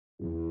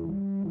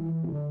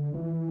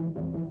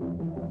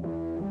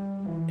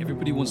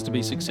Everybody wants to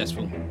be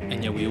successful,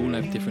 and yet we all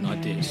have different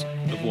ideas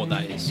of what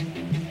that is.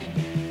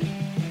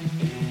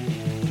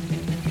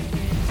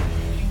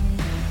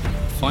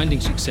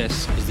 Finding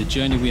success is the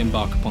journey we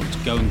embark upon to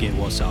go and get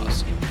what's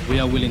ours. We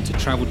are willing to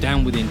travel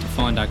down within to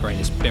find our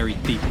greatness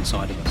buried deep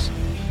inside of us,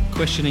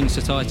 questioning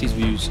society's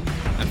views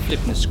and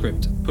flipping the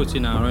script,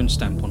 putting our own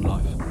stamp on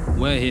life.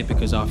 We're here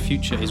because our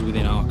future is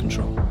within our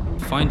control.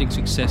 Finding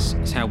success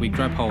is how we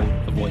grab hold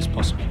of what is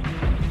possible.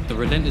 The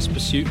relentless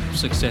pursuit of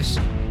success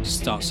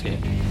starts here.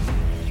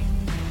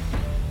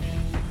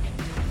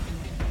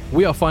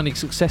 We are finding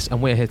success,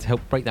 and we're here to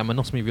help break that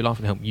monotony of your life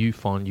and help you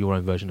find your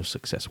own version of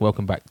success.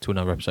 Welcome back to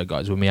another episode,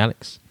 guys. With me,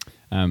 Alex.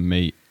 And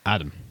me,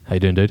 Adam. How you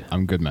doing, dude?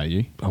 I'm good, mate.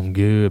 You? I'm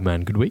good,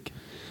 man. Good week?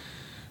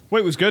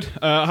 Week was good.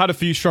 I had a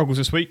few struggles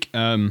this week.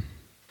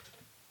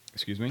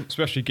 Excuse me.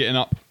 Especially getting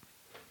up.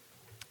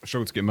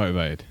 Struggled to get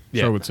motivated.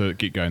 Yeah. Struggled to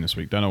keep going this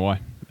week. Don't know why.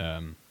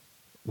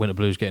 Winter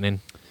blues getting in.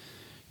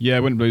 Yeah,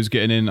 Winter Blues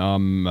getting in.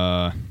 I'm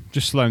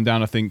just slowing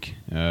down, I think.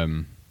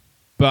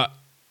 But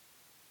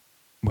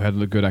we had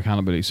a good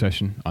accountability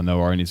session. I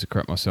know I need to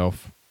correct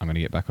myself. I'm going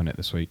to get back on it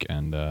this week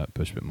and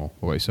push a bit more.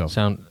 What about yourself?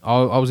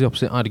 I was the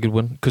opposite. I had a good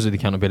one because of the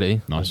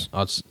accountability. Nice. I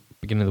was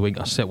beginning of the week.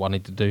 I set what I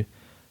needed to do,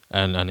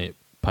 and it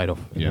paid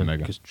off. Yeah, mega.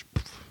 Because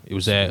it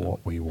was there. That's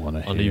what we want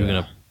to hear. I knew you were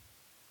going to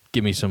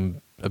give me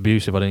some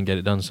abuse if I didn't get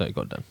it done, so it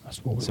got done.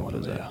 That's what we Simple want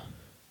as to that. hear.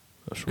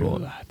 That's Good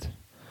right. lad.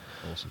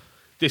 Awesome.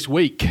 This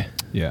week,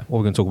 Yeah. what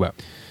are we going to talk about?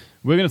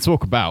 We're going to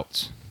talk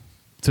about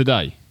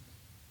today.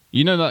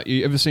 You know that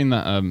you ever seen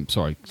that?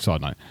 Sorry, side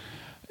note.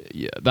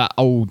 Yeah, that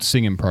old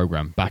singing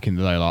program back in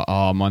the day, like,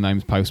 oh, my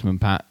name's Postman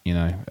Pat, you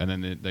know, and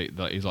then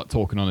he's like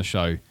talking on a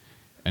show,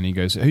 and he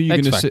goes, "Who are you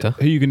X going to Factor.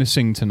 who are you going to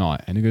sing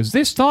tonight?" And he goes,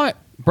 "This night,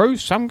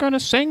 Bruce, I'm going to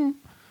sing."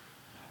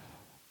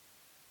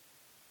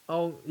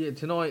 Oh, yeah,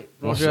 tonight,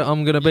 What's Roger, it?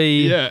 I'm going to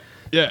be...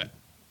 Yeah.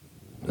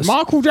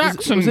 Michael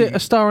Jackson. Was it A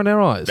Star in Their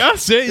Eyes?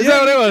 That's it. Is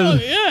that what it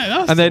was? Yeah,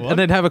 that's and the then one. and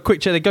then have a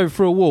quick chat. They go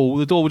through a wall,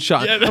 the door would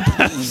shut. Yeah,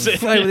 that's it.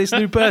 Play with this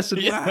new person.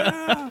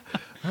 Yeah.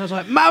 I was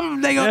like,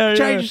 Mum, they got Yeah,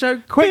 changed so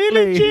Billie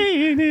quickly.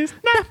 Jean is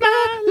not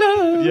my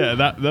love. Yeah,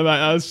 that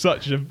was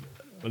such a.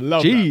 I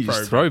love Jeez, that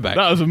program. throwback.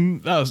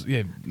 That was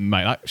yeah,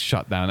 mate. That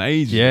shut down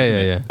ages. Yeah, didn't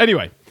yeah, it? yeah.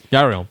 Anyway,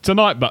 Carry on.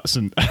 tonight,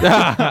 Butson,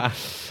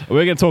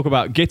 we're going to talk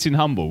about getting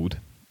humbled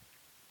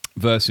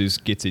versus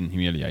getting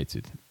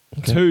humiliated.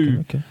 Two,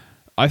 okay.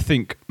 I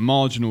think,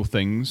 marginal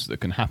things that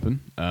can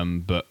happen,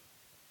 but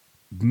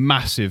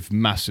massive,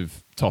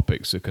 massive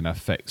topics that can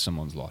affect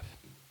someone's life.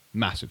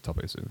 Massive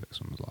topics that affect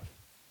someone's life.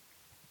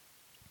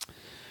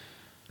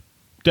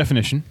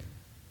 Definition: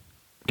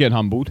 getting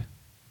humbled.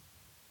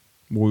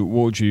 What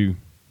would you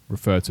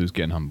refer to as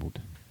getting humbled?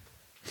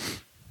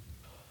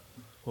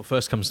 What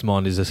first comes to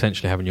mind is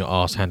essentially having your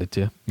arse handed to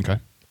you. Okay.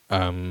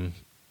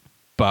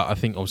 But I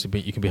think obviously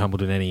you can be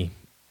humbled in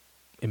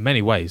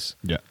many ways.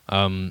 Yeah.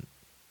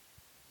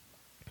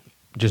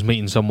 Just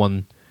meeting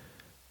someone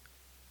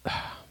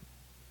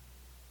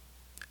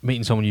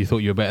you thought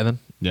you were better than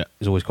Yeah.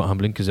 is always quite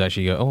humbling because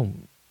actually you go, oh,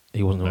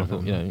 he wasn't who I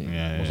thought,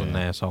 Yeah, wasn't yeah.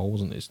 an asshole,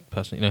 wasn't this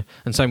person,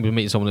 And same with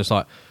meeting someone that's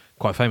like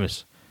quite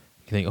famous.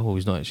 You think, oh,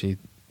 he's not actually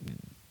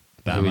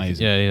That who he-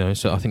 amazing. Yeah,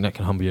 so I think that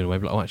can humble you in a way.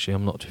 But like, oh, actually,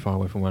 I'm not too far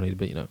away from where I need to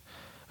be,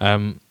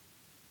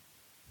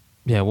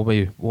 Yeah, what about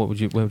you? Where would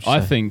you I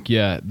say? think,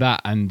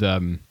 that and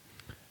do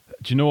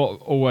you know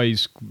what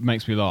always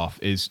makes me laugh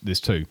is there's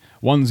two.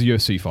 One's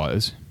UFC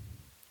fighters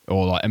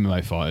or like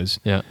MMA fighters.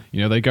 Yeah.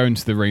 They go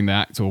into the ring, they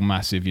act all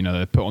massive,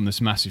 they put on this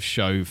massive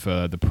show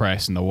for the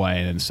press and the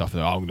weigh-in and stuff.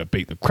 They're, I'm going to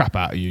beat the crap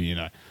out of you,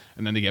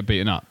 and then they get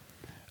beaten up.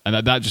 And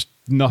that just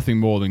nothing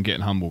more than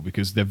getting humble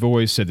because they've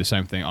always said the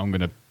same thing. I'm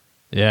going to,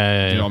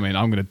 Yeah. you know what I mean?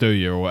 I'm going to do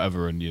you or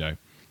whatever. And,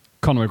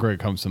 Conor McGregor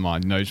comes to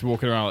mind, just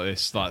walking around like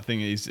this, like thing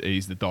he's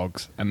the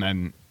dogs. And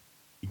then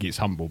he gets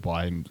humbled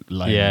by him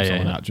laying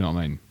someone out. Do you know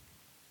what I mean?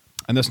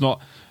 And that's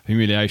not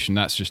humiliation.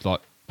 That's just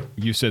like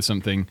you've said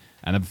something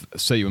and have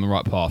set you on the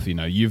right path.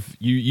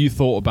 You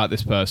thought about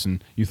this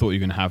person. You thought you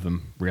were going to have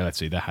them.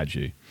 Reality, they had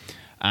you.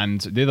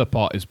 And the other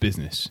part is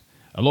business.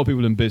 A lot of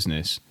people in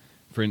business,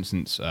 for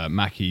instance,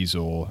 Mackey's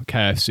or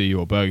KFC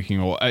or Burger King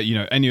or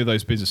any of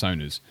those business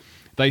owners,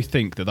 they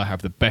think that they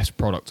have the best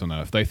product on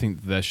earth. They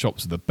think that their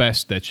shops are the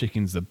best, their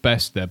chicken's the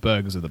best, their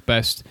burgers are the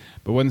best.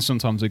 But when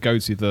sometimes they go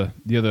to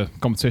the other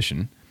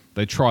competition,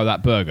 they try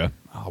that burger.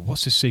 Oh,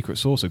 what's this secret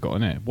sauce I've got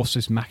in it? What's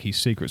this Mackey's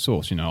secret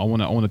sauce? I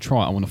want to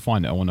try it. I want to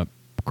find it. I want to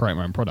create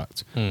my own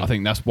product. I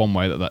think that's one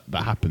way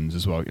that happens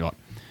as well. Like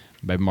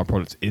maybe my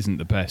product isn't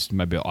the best.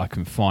 Maybe I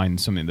can find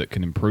something that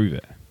can improve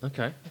it.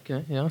 Okay.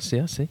 Yeah, I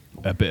see.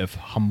 A bit of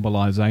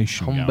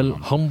humbleization. going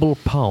on. Humble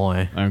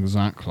pie.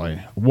 Exactly.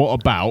 What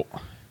about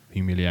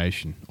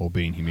humiliation or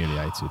being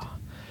humiliated?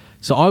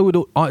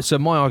 So so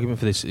my argument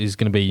for this is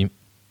going to be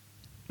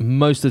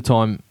most of the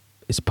time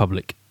it's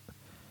public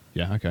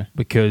Yeah, okay.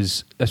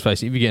 because let's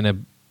face it, if you get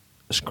in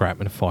a scrap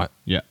in a fight,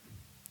 Yeah.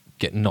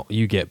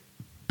 you get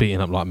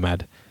beaten up like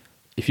mad.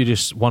 If you're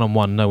just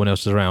one-on-one, no one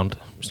else is around,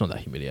 it's not that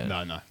humiliating.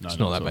 No. It's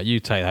not that bad. You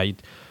take that, you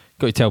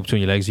got your tail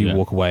between your legs, you Yeah.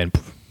 walk away and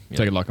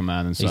Take it like a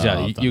man and say,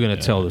 exactly. You're going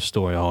to tell the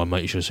story. Oh,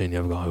 mate, you should have seen the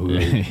other guy.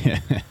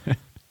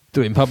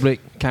 Do it in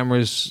public,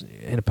 cameras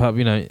in a pub.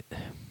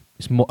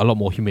 It's a lot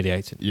more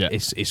humiliating. Yeah,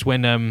 it's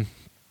when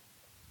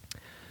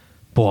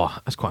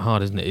that's quite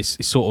hard, isn't it?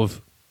 It's sort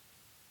of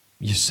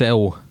you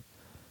sell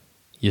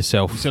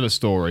yourself. You sell a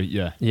story,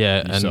 yeah,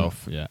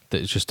 yourself, and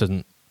that it just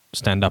doesn't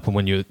stand up.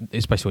 And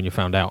especially when you're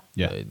found out,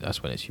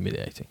 that's when it's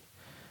humiliating.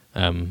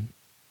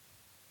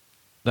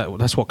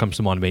 That's what comes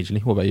to mind immediately.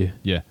 What about you?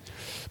 Yeah,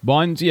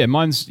 mine's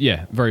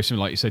very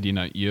similar. Like you said,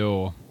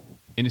 you're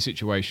in a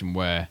situation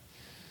where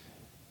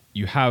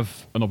you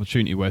have an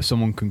opportunity where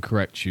someone can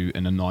correct you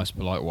in a nice,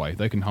 polite way.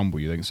 They can humble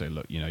you. They can say,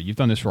 look, you've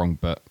done this wrong,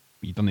 but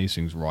you've done these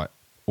things right.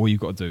 All you've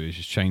got to do is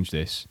just change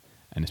this,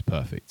 and it's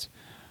perfect.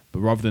 But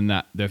rather than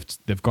that,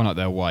 they've gone out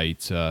their way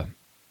to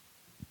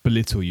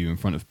belittle you in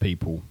front of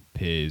people,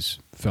 peers,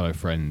 fellow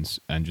friends,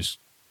 and just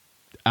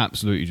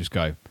absolutely just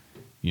go,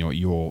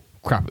 you're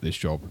crap at this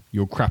job.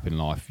 You're crap in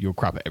life. You're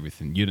crap at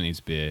everything. You don't need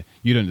to be here.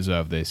 You don't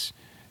deserve this.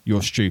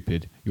 You're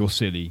stupid. You're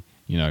silly.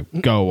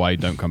 Go away.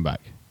 Don't come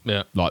back.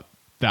 Yeah. Like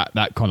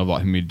that kind of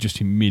like just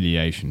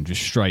humiliation,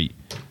 just straight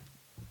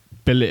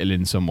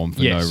belittling someone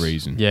for no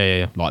reason.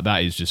 Yeah. Like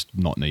that is just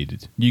not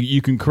needed.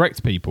 You can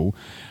correct people.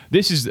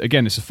 This is,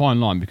 again, it's a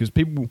fine line because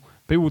people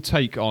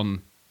take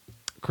on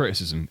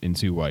criticism in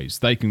two ways.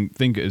 They can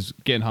think it as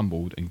getting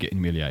humbled and getting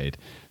humiliated.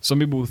 Some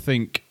people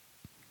think,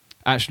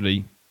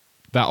 actually,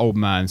 that old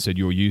man said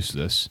you're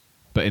useless,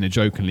 but in a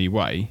jokingly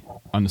way,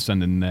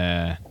 understanding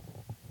their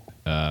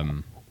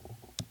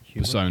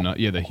persona,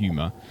 their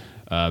humour,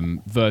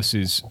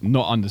 versus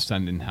not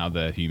understanding how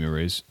their humour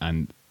is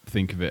and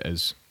think of it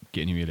as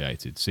getting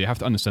humiliated. So you have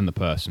to understand the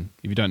person.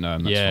 If you don't know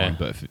them, that's fine.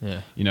 But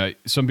if,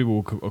 some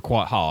people are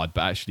quite hard,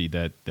 but actually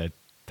they're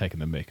taking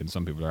the mick, and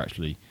some people are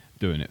actually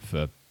doing it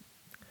for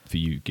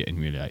you getting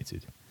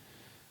humiliated.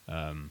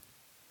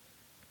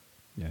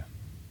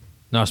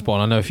 No, spot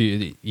on. I know if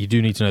you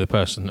do need to know the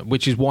person,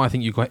 which is why I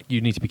think you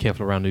need to be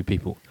careful around new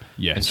people.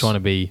 Yes, and trying to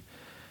be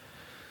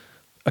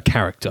a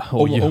character,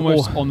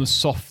 almost on the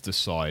softer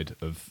side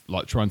of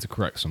like trying to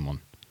correct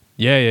someone.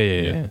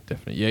 Yeah,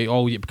 definitely.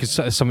 Yeah, because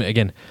that's something,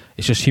 again,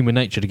 it's just human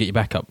nature to get you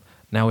back up.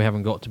 Now we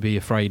haven't got to be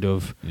afraid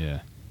of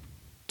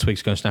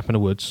twigs going snap in the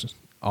woods.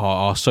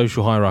 Our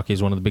social hierarchy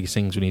is one of the biggest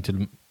things we need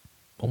to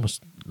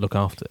almost look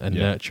after and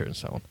nurture and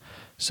so on.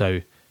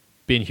 So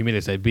being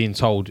humiliated, being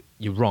told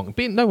you're wrong,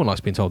 no one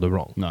likes being told they're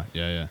wrong. No,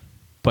 yeah.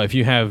 But if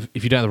you don't have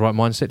the right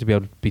mindset to be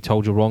able to be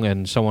told you're wrong,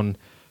 and someone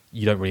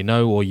you don't really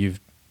know, or you've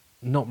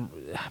not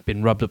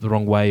been rubbed up the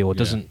wrong way, or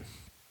doesn't,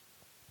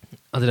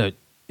 I don't know,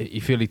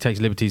 you feel he takes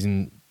liberties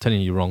in telling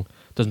you you're wrong,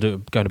 doesn't do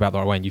it going about the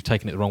right way, and you've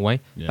taken it the wrong way,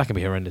 that can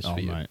be horrendous for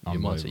you. Mate, your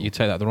mindset. You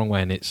take that the wrong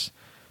way, and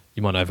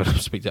you might not ever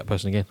speak to that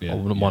person again,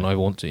 or might not ever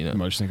want to. You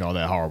might just think,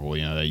 they're horrible.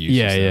 They're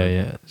useless.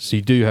 Yeah. So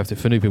you do have to,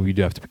 for new people, you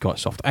do have to be quite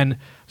soft. And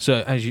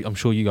so, I'm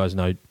sure you guys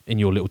know, in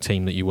your little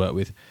team that you work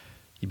with,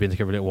 you've been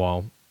together a little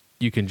while,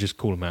 you can just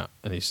call them out,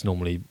 and it's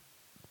normally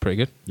pretty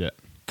good. Yeah.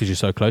 Because you're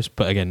so close.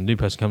 But again, new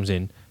person comes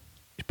in,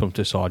 you put them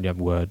to the side, and you have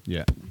a word.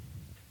 Yeah.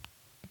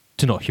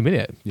 To not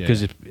humiliate them.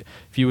 Because if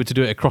you were to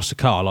do it across the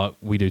car, like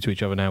we do to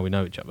each other now, we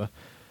know each other,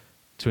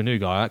 to a new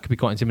guy, that could be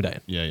quite intimidating.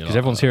 Yeah. Because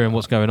everyone's hearing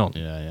what's going on.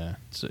 Yeah.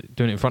 So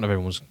doing it in front of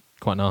everyone's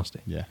quite nasty.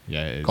 Yeah,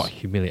 it is. Quite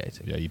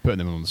humiliating. Yeah, you're putting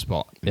them on the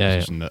spot. Yeah.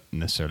 Just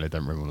necessarily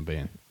don't really want to be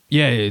in.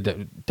 Yeah,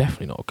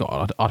 definitely not.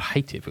 God, I'd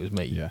hate it if it was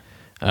me. Yeah.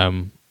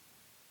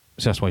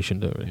 So that's why you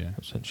shouldn't do it, really,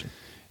 essentially.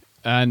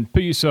 And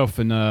put yourself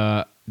in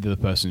the other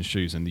person's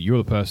shoes, and you're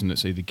the person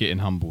that's either getting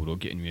humbled or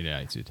getting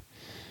humiliated.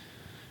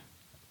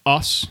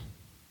 Us,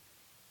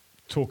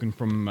 talking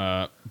from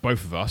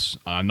both of us,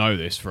 and I know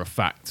this for a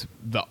fact,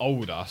 the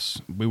old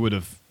us, we would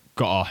have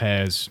got our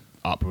hairs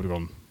up, we would have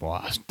gone,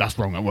 well, that's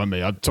wrong, that wasn't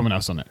me, someone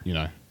else done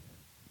it,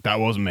 That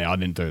wasn't me, I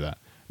didn't do that.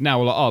 Now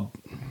we're like,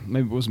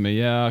 maybe it was me,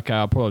 yeah, okay,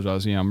 I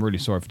apologise, I'm really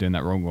sorry for doing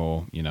that wrong,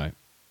 or,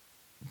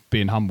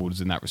 being humbled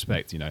is in that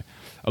respect, A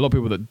lot of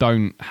people that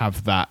don't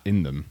have that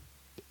in them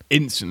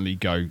instantly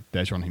go,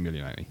 they're trying to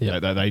humiliate me.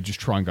 Yep. They just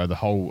try and go the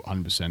whole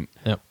 100%.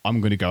 Yep.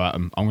 I'm going to go at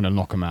them, I'm going to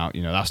knock them out,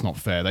 that's not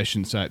fair, they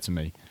shouldn't say it to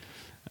me.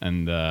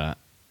 And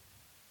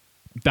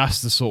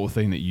that's the sort of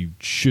thing that you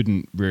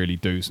shouldn't really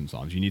do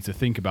sometimes. You need to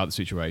think about the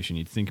situation.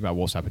 You need to think about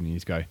what's happening. You need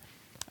to go,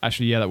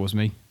 actually, yeah, that was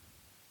me.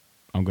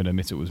 I'm going to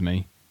admit it was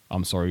me.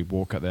 I'm sorry.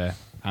 Walk up there,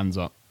 hands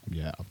up.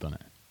 Yeah, I've done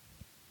it.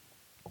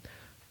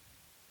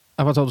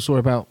 Have I told a story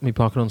about me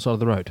parking on the side of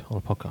the road on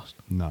a podcast?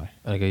 No.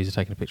 And a geezer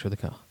taking a picture of the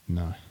car?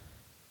 No.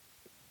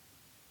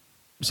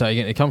 So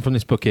again, it comes from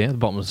this book here, at the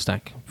bottom of the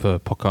stack. For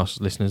podcast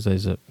listeners,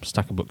 there's a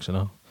stack of books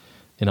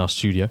in our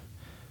studio.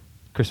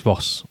 Chris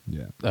Voss.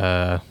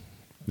 Yeah.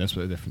 Never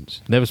split the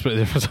difference. Never split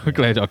the difference. I'm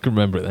glad I can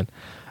remember it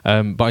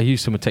then. But I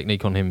used some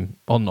technique on him,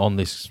 on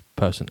this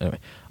person. Anyway,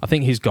 I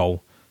think his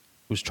goal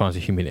was trying to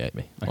humiliate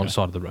me on the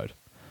side of the road.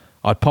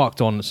 I'd parked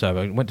on, so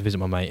I went to visit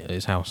my mate at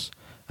his house,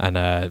 and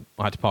I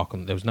had to park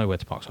on, there was nowhere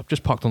to park, so I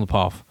just parked on the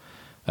path.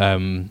 I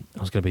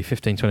was going to be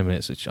 15, 20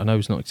 minutes, which I know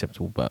is not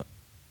acceptable, but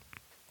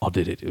I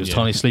did it. It was a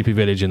tiny sleepy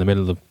village in the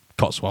middle of the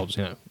Cotswolds,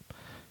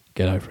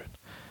 Get over it.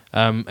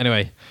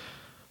 Anyway,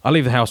 I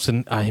leave the house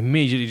and I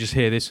immediately just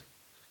hear this,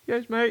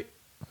 yes, mate.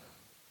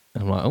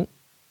 And I'm like, oh,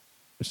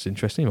 it's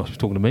interesting. He must be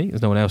talking to me.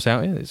 There's no one else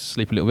out here. It's a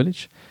sleepy little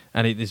village.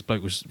 And this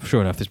bloke was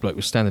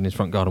standing in his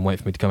front garden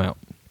waiting for me to come out.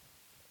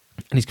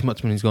 And he's come up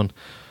to me and he's gone,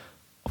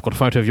 I've got a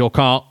photo of your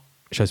car.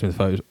 Shows me the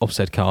photo of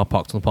said car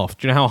parked on the path.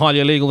 Do you know how highly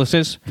illegal this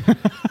is? I'm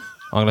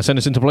going to send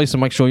this into police and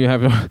make sure you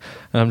have your... And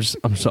I'm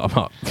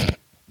like,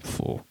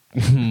 for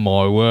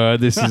my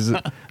word,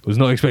 I was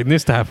not expecting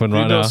this to happen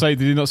right now.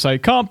 Did he not say,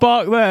 can't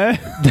park there?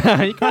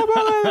 You can't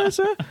park there,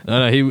 sir.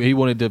 No, he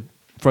wanted to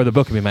throw the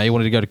book at me, mate. He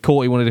wanted to go to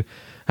court. He wanted to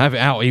have it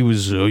out. He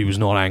was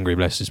not angry,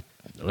 bless his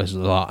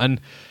heart.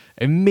 And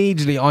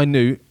immediately I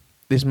knew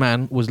this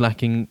man was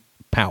lacking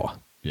power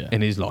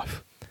in his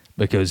life.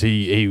 Because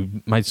he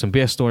made some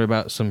BS story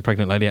about some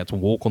pregnant lady had to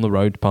walk on the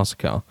road past a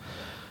car,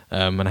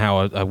 and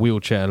how a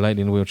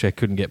lady in a wheelchair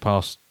couldn't get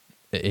past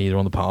either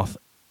on the path.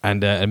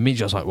 And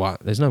immediately I was like, "Wow,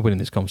 there's no winning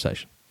this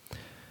conversation,"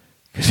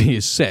 because he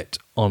is set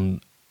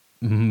on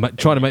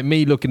trying to make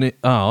me look in the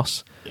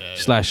arse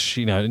 /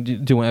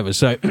 do whatever.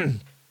 So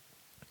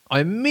I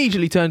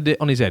immediately turned it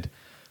on his head,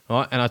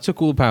 right? And I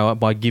took all the power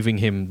by giving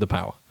him the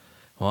power.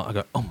 Right? I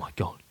go, "Oh my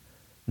God.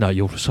 No,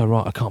 you're so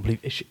right. I can't believe...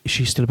 Is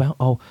she still about?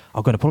 Oh,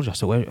 I'll go and apologise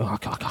to her. I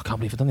can't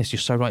believe I've done this. You're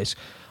so right.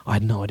 I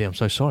had no idea. I'm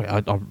so sorry.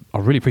 I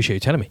really appreciate you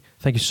telling me.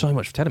 Thank you so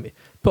much for telling me.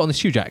 Put on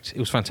this huge act. It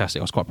was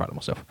fantastic. I was quite proud of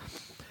myself.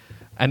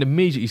 And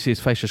immediately you see his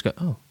face just go,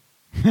 oh.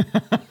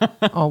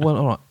 Oh, well,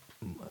 all right.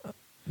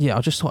 Yeah,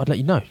 I just thought I'd let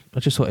you know.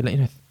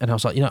 And I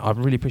was like, I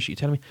really appreciate you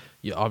telling me.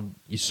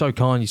 You're so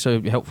kind. You're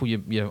so helpful.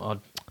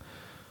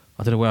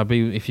 I don't know where I'd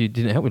be if you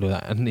didn't help me with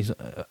that. And he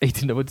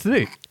didn't know what to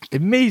do.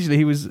 Immediately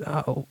he was,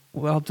 well,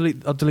 I'll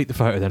delete the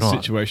photo then.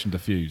 Situation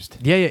diffused.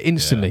 Yeah,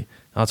 instantly.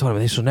 Yeah. I told him,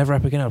 this will never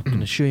happen again. I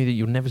can assure you that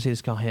you'll never see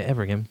this guy here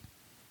ever again.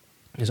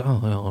 He's like, all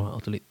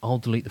right, I'll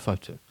delete the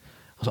photo. I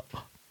was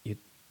like,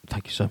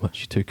 thank you so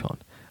much. You're too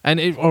kind.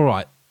 And all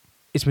right,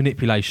 it's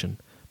manipulation.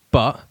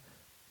 But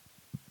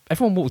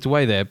everyone walked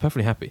away there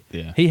perfectly happy.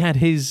 Yeah. He had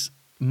his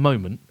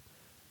moment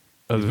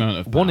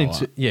of wanting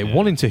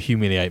to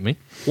humiliate me,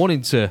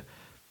 wanting to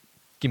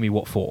give me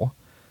what for,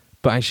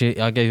 but actually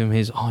I gave him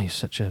his, you're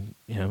such a,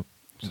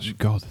 such a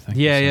god. Thank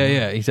you.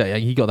 Yeah. Exactly.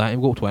 He got that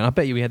and walked away. And I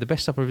bet you he had the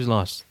best supper of his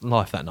life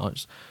that night.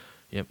 Just,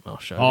 yep,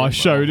 I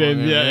showed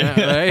him.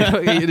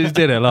 Yeah. He ate his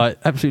dinner,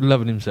 absolutely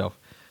loving himself.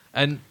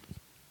 And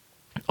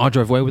I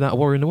drove away without a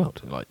worry in the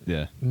world.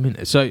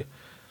 Minute. So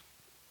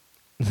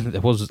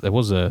there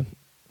was a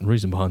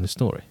reason behind the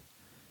story.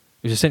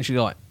 It was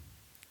essentially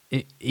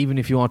even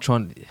if you are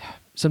trying,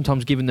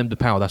 sometimes giving them the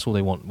power, that's all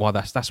they want.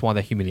 That's why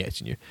they're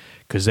humiliating you,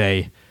 because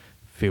they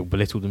feel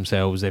belittled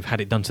themselves. They've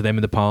had it done to them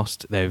in the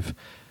past. They've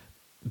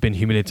been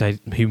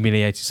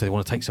humiliated, so they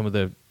want to take some of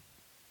the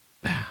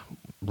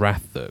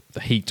wrath, the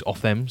heat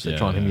off them, so they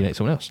try and humiliate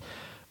someone else.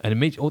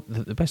 And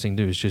the best thing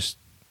to do is just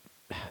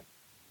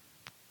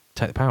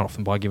take the power off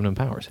them by giving them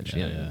power,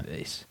 essentially.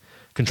 It's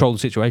control the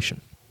situation.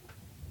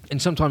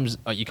 And sometimes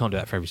you can't do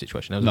that for every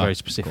situation. That was a very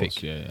specific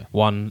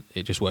one.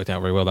 It just worked out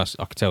very well. I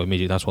could tell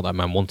immediately that's what that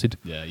man wanted.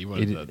 Yeah, he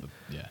wanted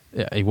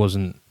he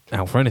wasn't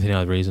out for anything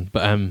other reason.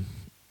 But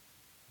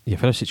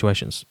for those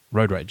situations,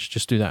 road rage,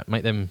 just do that.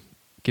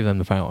 Give them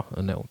the power,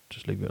 and they'll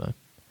just leave you alone.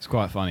 It's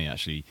quite funny,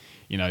 actually.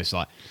 It's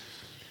like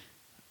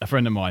a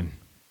friend of mine.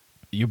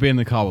 You'll be in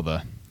the car with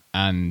her,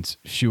 and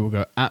she will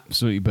go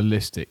absolutely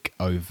ballistic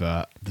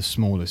over the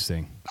smallest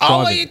thing.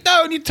 What are you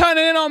doing? You're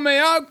turning in on me.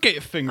 I'll get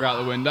your finger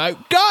out the window.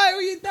 Guy, what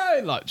are you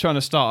doing? Like, trying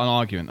to start an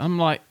argument. I'm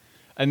like,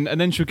 and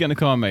then she'll get in the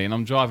car with me, and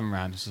I'm driving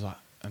around. It's like,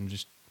 I'm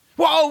just,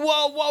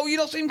 whoa, you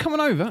not see him coming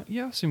over?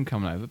 Yeah, I see him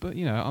coming over, but,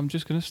 I'm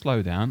just going to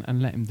slow down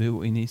and let him do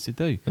what he needs to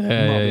do. He might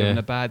be having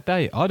a bad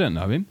day. I don't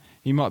know him.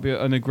 He might be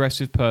an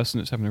aggressive person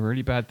that's having a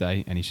really bad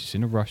day, and he's just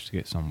in a rush to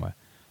get somewhere.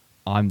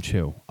 I'm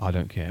chill. I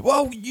don't care.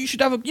 Well, you should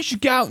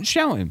get out and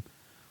shout him.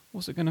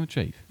 What's it going to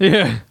achieve?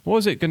 Yeah. What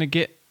is it going to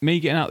get me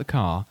getting out of the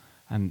car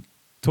and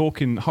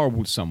talking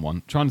horrible to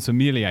someone, trying to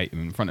humiliate them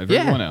in front of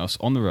everyone else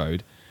on the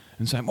road,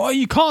 and saying, well,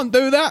 you can't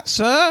do that,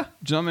 sir.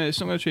 Do you know what I mean? It's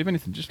not going to achieve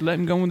anything. Just let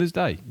him go on with his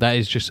day. That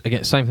is just,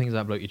 again, same thing as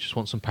that bloke. He just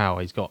wants some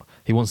power.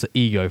 He wants the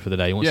ego for the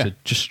day. He wants to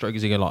just stroke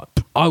his ego like,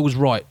 I was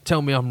right.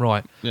 Tell me I'm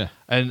right. Yeah.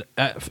 And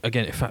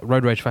again,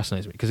 road rage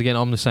fascinates me because, again,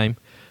 I'm the same.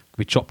 Could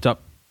be chopped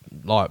up,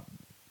 I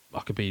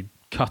could be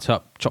cut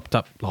up, chopped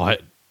up,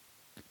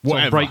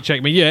 whatever. Brake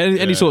check me.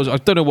 Any sort of, I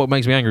don't know what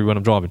makes me angry when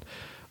I'm driving,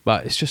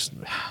 but it's just,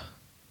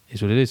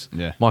 it's what it is.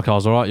 Yeah. My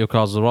car's all right, your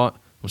car's all right.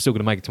 I'm still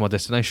going to make it to my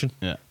destination.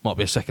 Yeah. Might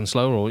be a second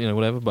slower or,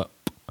 whatever, but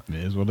it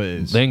is what it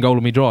is. The end goal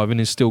of me driving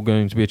is still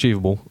going to be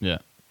achievable. Yeah.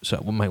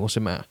 So, mate, what's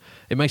it matter?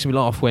 It makes me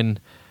laugh when,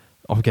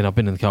 again, I've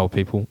been in the car with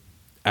people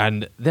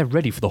and they're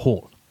ready for the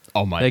horn.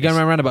 Oh, mate. They're going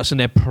around roundabouts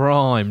and they're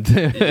primed.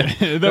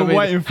 They're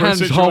waiting for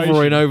hands a situation.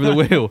 hovering over the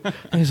wheel.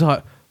 And it's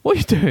like, what are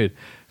you doing?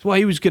 Well,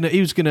 he was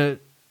gonna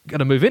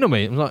move in on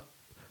me. I was like,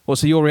 well,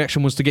 so your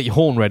reaction was to get your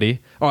horn ready.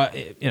 All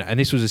right, and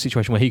this was a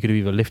situation where he could have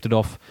either lifted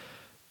off,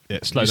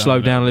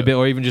 slow down a little bit,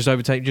 or even just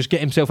overtake, just get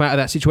himself out of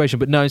that situation.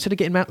 But no, instead of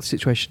getting him out of the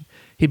situation,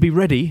 he'd be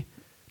ready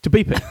to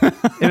beep it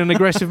in an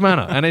aggressive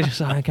manner. And it's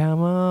just like,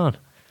 come on.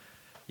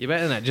 You're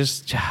better than that.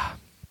 Just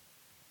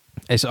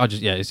it's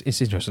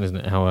interesting, isn't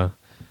it? How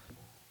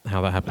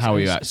that happens. How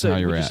you act, so how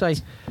you would react. You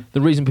say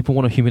the reason people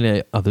want to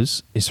humiliate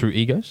others is through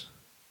egos?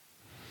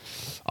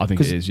 I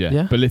think it is,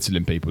 yeah.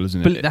 Belittling people,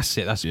 isn't it? That's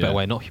it. That's a better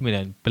way. Not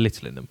humiliating,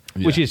 belittling them,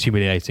 Yeah. which is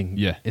humiliating.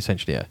 Yeah.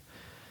 Essentially, yeah.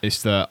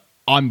 It's the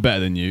I'm better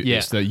than you. Yeah.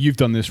 It's the you've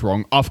done this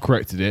wrong. I've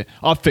corrected it.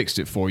 I've fixed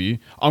it for you.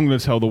 I'm going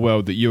to tell the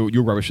world that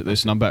you're rubbish at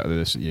this and I'm better at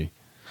this than you.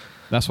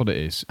 That's what it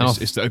is.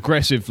 It's the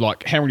aggressive,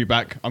 like, hair on your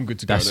back. I'm good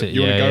to go. That's it.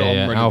 You want to go?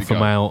 I'm ready Alpha to go.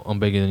 male. I'm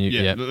bigger than you.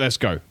 Yeah, let's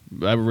go.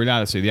 In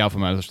reality, the alpha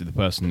male is actually the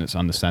person that's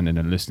understanding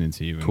and listening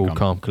to you. Cool,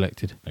 calm,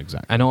 collected.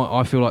 Exactly. And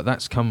I feel like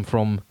that's come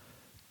from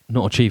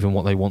not achieving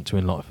what they want to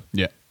in life.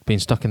 Yeah. Being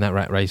stuck in that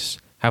rat race,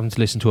 having to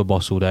listen to a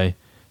boss all day,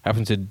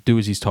 having to do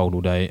as he's told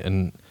all day,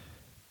 and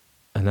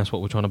that's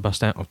what we're trying to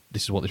bust out.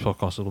 This is what this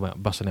podcast is all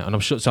about, busting out. And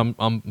I'm sure,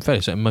 I'm fairly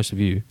certain most of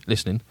you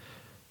listening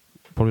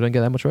probably don't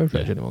get that much road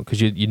rage anymore,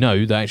 because you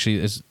know that actually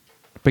there's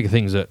bigger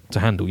things to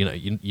handle. You know,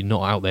 you're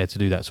not out there to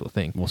do that sort of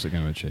thing. What's it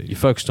going to achieve? You're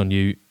focused on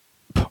you.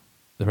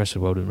 The rest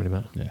of the world doesn't really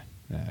matter.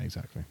 Yeah,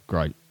 exactly.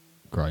 Great.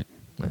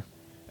 Yeah.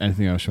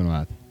 Anything else you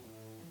want to add?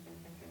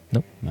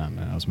 Nope. No,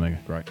 man, that was mega.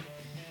 Great.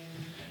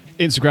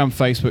 Instagram,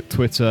 Facebook,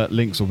 Twitter,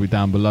 links will be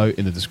down below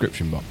in the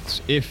description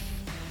box. If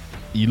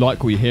you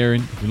like what you're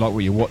hearing, if you like what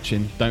you're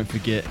watching, don't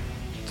forget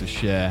to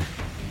share,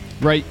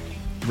 rate,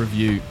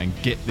 review, and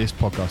get this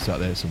podcast out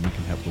there so we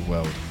can help the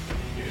world.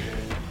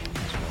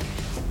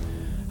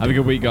 Have a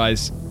good week,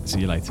 guys. See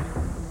you later.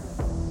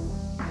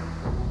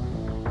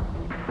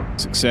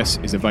 Success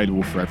is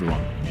available for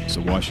everyone,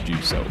 so why should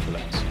you settle for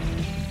less?